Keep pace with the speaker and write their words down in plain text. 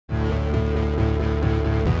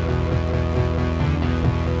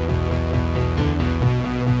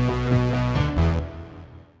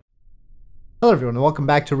Hello everyone, and welcome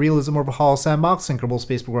back to Realism Overhaul Sandbox in Kerbal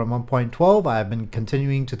Space Program 1.12. I've been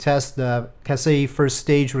continuing to test the Kasei first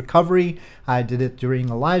stage recovery. I did it during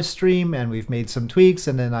a live stream and we've made some tweaks,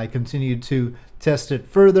 and then I continued to test it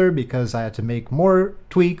further because I had to make more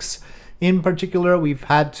tweaks. In particular, we've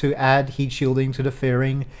had to add heat shielding to the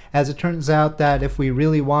fairing, as it turns out that if we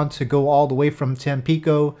really want to go all the way from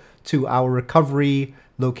Tampico to our recovery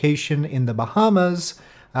location in the Bahamas,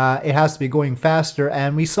 it has to be going faster,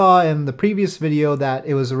 and we saw in the previous video that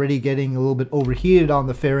it was already getting a little bit overheated on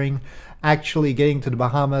the fairing. Actually getting to the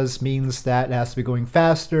Bahamas means that it has to be going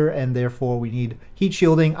faster, and therefore we need heat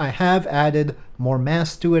shielding. I have added more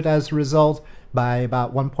mass to it as a result by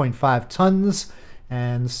about 1.5 tons,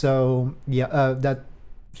 and so yeah, that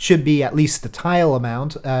should be at least the tile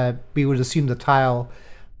amount. We would assume the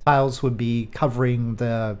tiles would be covering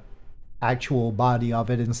the actual body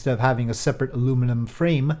of it instead of having a separate aluminum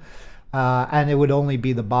frame, and it would only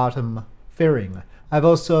be the bottom fairing. I've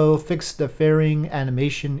also fixed the fairing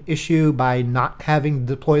animation issue by not having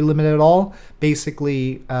the deploy limit at all.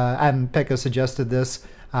 Basically, and Pekka suggested this,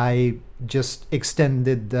 I just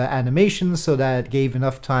extended the animation so that it gave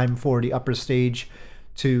enough time for the upper stage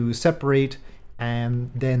to separate,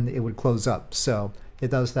 and then it would close up. So it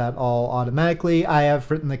does that all automatically. I have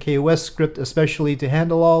written the KOS script especially to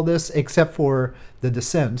handle all this, except for the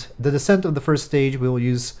descent. The descent of the first stage we will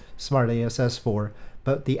use Smart ASS for,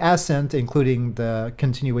 but the ascent, including the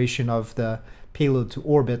continuation of the payload to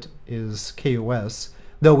orbit, is KOS.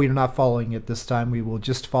 Though we're not following it this time, we will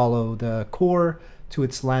just follow the core to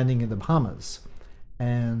its landing in the Bahamas.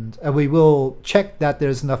 And we will check that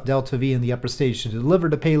there's enough delta V in the upper stage to deliver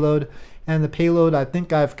the payload. And the payload I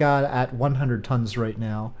think I've got at 100 tons right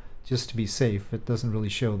now, just to be safe. It doesn't really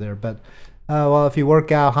show there, but well, if you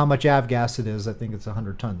work out how much avgas it is, I think it's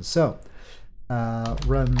 100 tons. So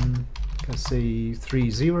run Kasei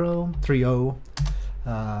 30,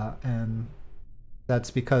 and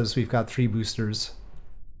that's because we've got 3 boosters.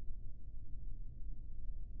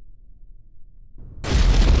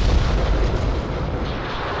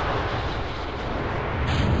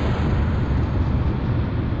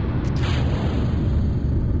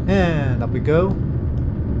 And up we go,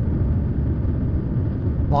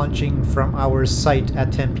 launching from our site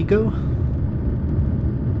at Tampico.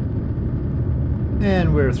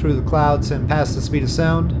 And we're through the clouds and past the speed of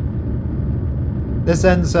sound. This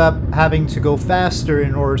ends up having to go faster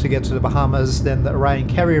in order to get to the Bahamas than the Orion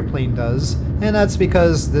carrier plane does, and that's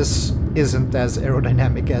because this isn't as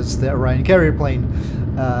aerodynamic as the Orion carrier plane.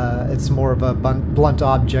 It's more of a blunt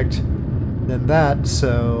object than that,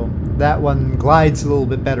 so that one glides a little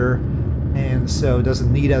bit better, and so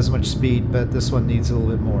doesn't need as much speed, but this one needs a little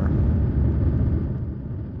bit more.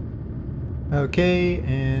 Okay,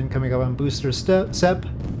 and coming up on booster sep,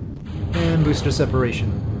 and booster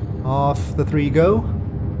separation. Off the 3 go,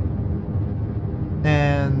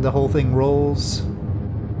 and the whole thing rolls.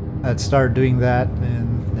 It started doing that,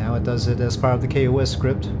 and now it does it as part of the KOS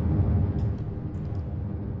script.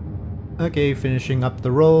 Okay, finishing up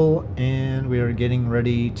the roll, and we are getting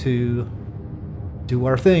ready to do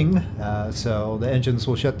our thing. So the engines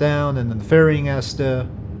will shut down, and then the fairing has to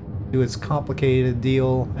do its complicated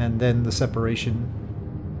deal, and then the separation.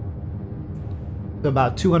 So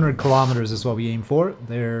about 200 kilometers is what we aim for.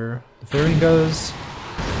 There the fairing goes,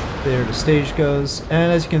 there the stage goes,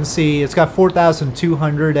 and as you can see, it's got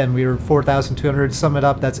 4,200, and we're 4,200. Sum it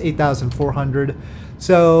up, that's 8,400.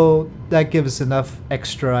 So that gives enough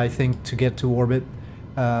extra, I think, to get to orbit.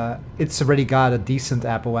 It's already got a decent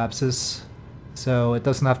apoapsis, so it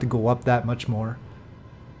doesn't have to go up that much more.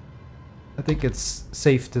 I think it's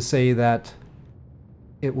safe to say that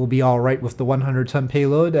it will be alright with the 100-ton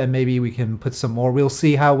payload, and maybe we can put some more. We'll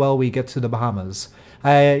see how well we get to the Bahamas.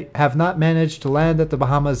 I have not managed to land at the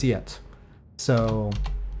Bahamas yet, so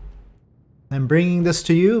I'm bringing this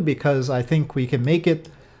to you because I think we can make it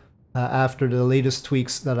after the latest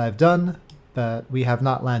tweaks that I've done, but we have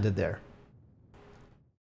not landed there.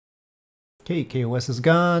 Okay, KOS is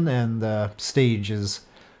gone, and the stage is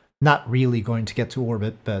not really going to get to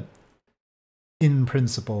orbit, but in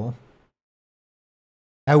principle.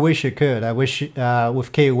 I wish it could. I wish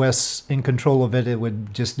with KOS in control of it, it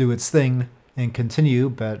would just do its thing and continue,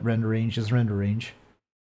 but render range is render range.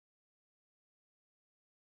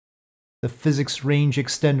 The physics range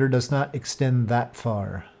extender does not extend that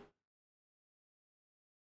far.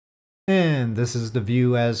 And this is the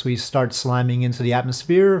view as we start slamming into the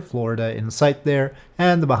atmosphere. Florida in sight there,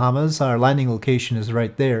 and the Bahamas. Our landing location is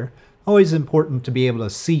right there. Always important to be able to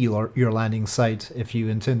see your landing site if you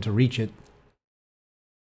intend to reach it.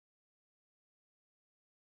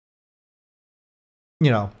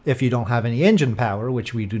 if you don't have any engine power,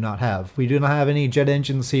 which we do not have. We do not have any jet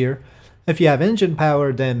engines here. If you have engine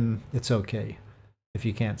power, then it's okay if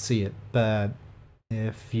you can't see it. But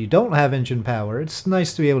if you don't have engine power, it's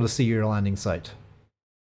nice to be able to see your landing site.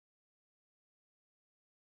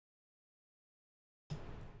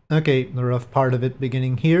 Okay, the rough part of it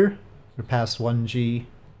beginning here. We're past 1G,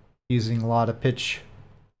 using a lot of pitch.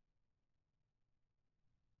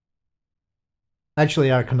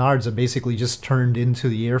 Actually, our canards are basically just turned into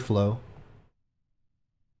the airflow.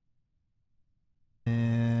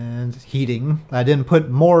 And heating. I didn't put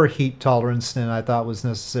more heat tolerance than I thought was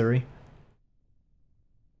necessary.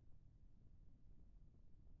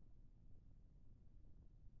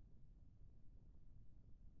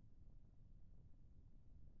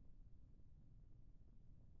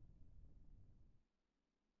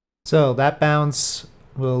 So that bounce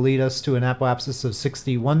will lead us to an apoapsis of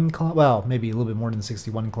 61, well, maybe a little bit more than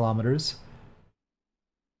 61 kilometers.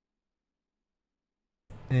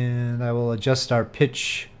 And I will adjust our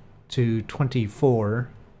pitch to 24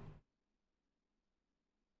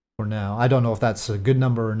 for now. I don't know if that's a good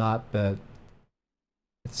number or not, but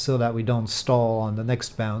it's so that we don't stall on the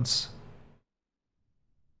next bounce.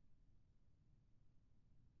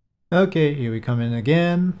 Okay, here we come in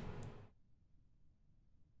again.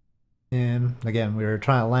 And again, we were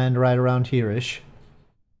trying to land right around here-ish.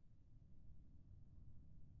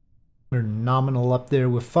 We're nominal up there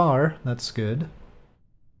with far. That's good.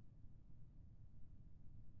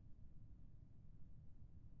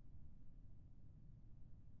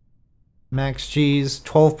 Max G's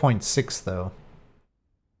 12.6 though.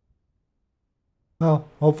 Well,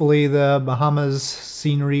 hopefully the Bahamas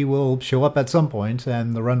scenery will show up at some point,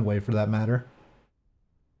 and the runway for that matter.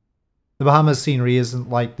 The Bahamas scenery isn't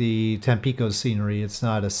like the Tampico scenery. It's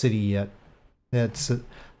not a city yet. It's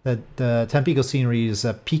the Tampico scenery is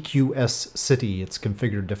a PQS city. It's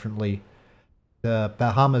configured differently. The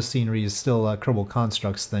Bahamas scenery is still a Kerbal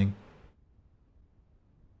Constructs thing.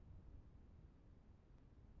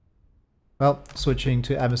 Well, switching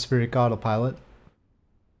to atmospheric autopilot.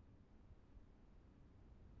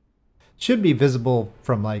 Should be visible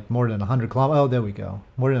from like more than 100 kilometers. Oh, there we go.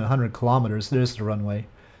 More than 100 kilometers. There's the runway.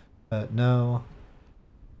 But no.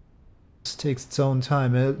 This takes its own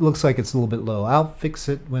time. It looks like it's a little bit low. I'll fix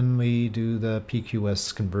it when we do the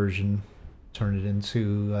PQS conversion. Turn it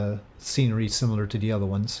into scenery similar to the other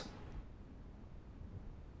ones.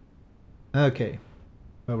 Okay.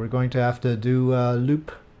 But we're going to have to do a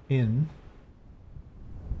loop in.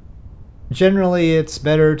 Generally, it's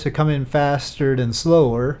better to come in faster than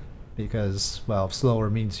slower, because, well, slower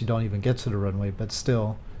means you don't even get to the runway, but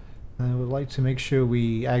still, I would like to make sure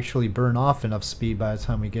we actually burn off enough speed by the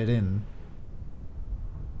time we get in.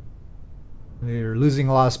 We're losing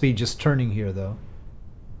a lot of speed just turning here, though.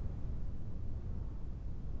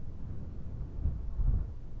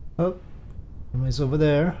 Oh, somebody's over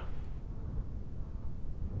there.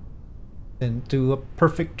 Then do a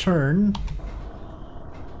perfect turn.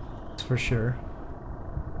 For sure.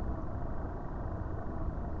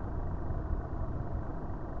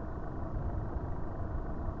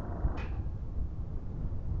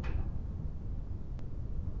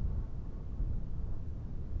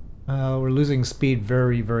 We're losing speed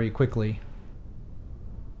very, very quickly.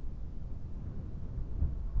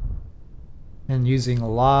 And using a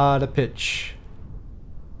lot of pitch.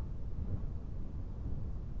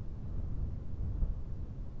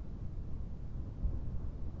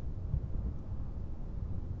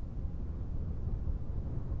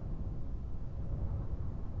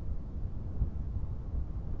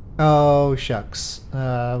 Oh, shucks.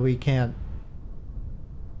 We can't.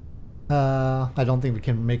 I don't think we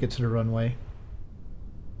can make it to the runway.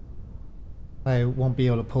 I won't be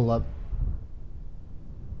able to pull up.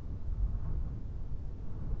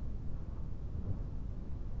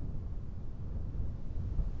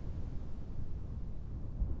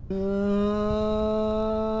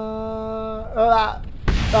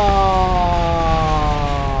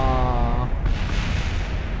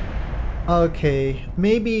 Okay,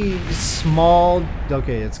 maybe small.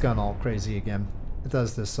 Okay, it's gone all crazy again. It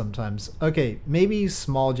does this sometimes. Okay, maybe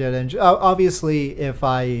small jet engine. Obviously, if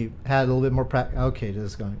I had a little bit more okay, this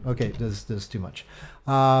is going. Okay, this is too much.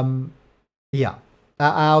 Yeah,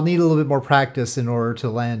 I'll need a little bit more practice in order to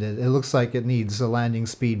land it. It looks like it needs a landing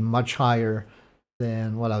speed much higher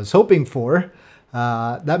than what I was hoping for.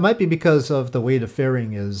 That might be because of the way the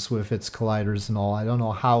fairing is with its colliders and all. I don't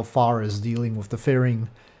know how far is dealing with the fairing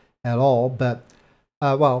at all, but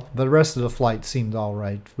well, the rest of the flight seemed all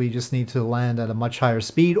right. We just need to land at a much higher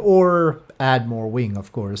speed or add more wing,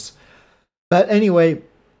 of course. But anyway,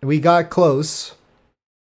 we got close.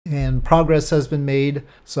 and progress has been made,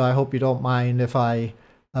 so I hope you don't mind if I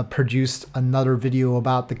produced another video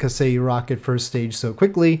about the Kasei rocket first stage so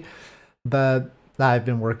quickly, but I've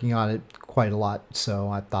been working on it quite a lot, so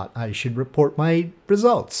I thought I should report my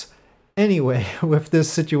results. Anyway, with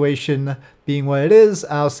this situation being what it is,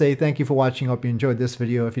 I'll say thank you for watching. Hope you enjoyed this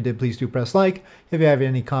video. If you did, please do press like. If you have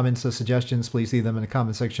any comments or suggestions, please leave them in the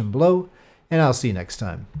comment section below, and I'll see you next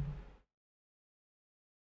time.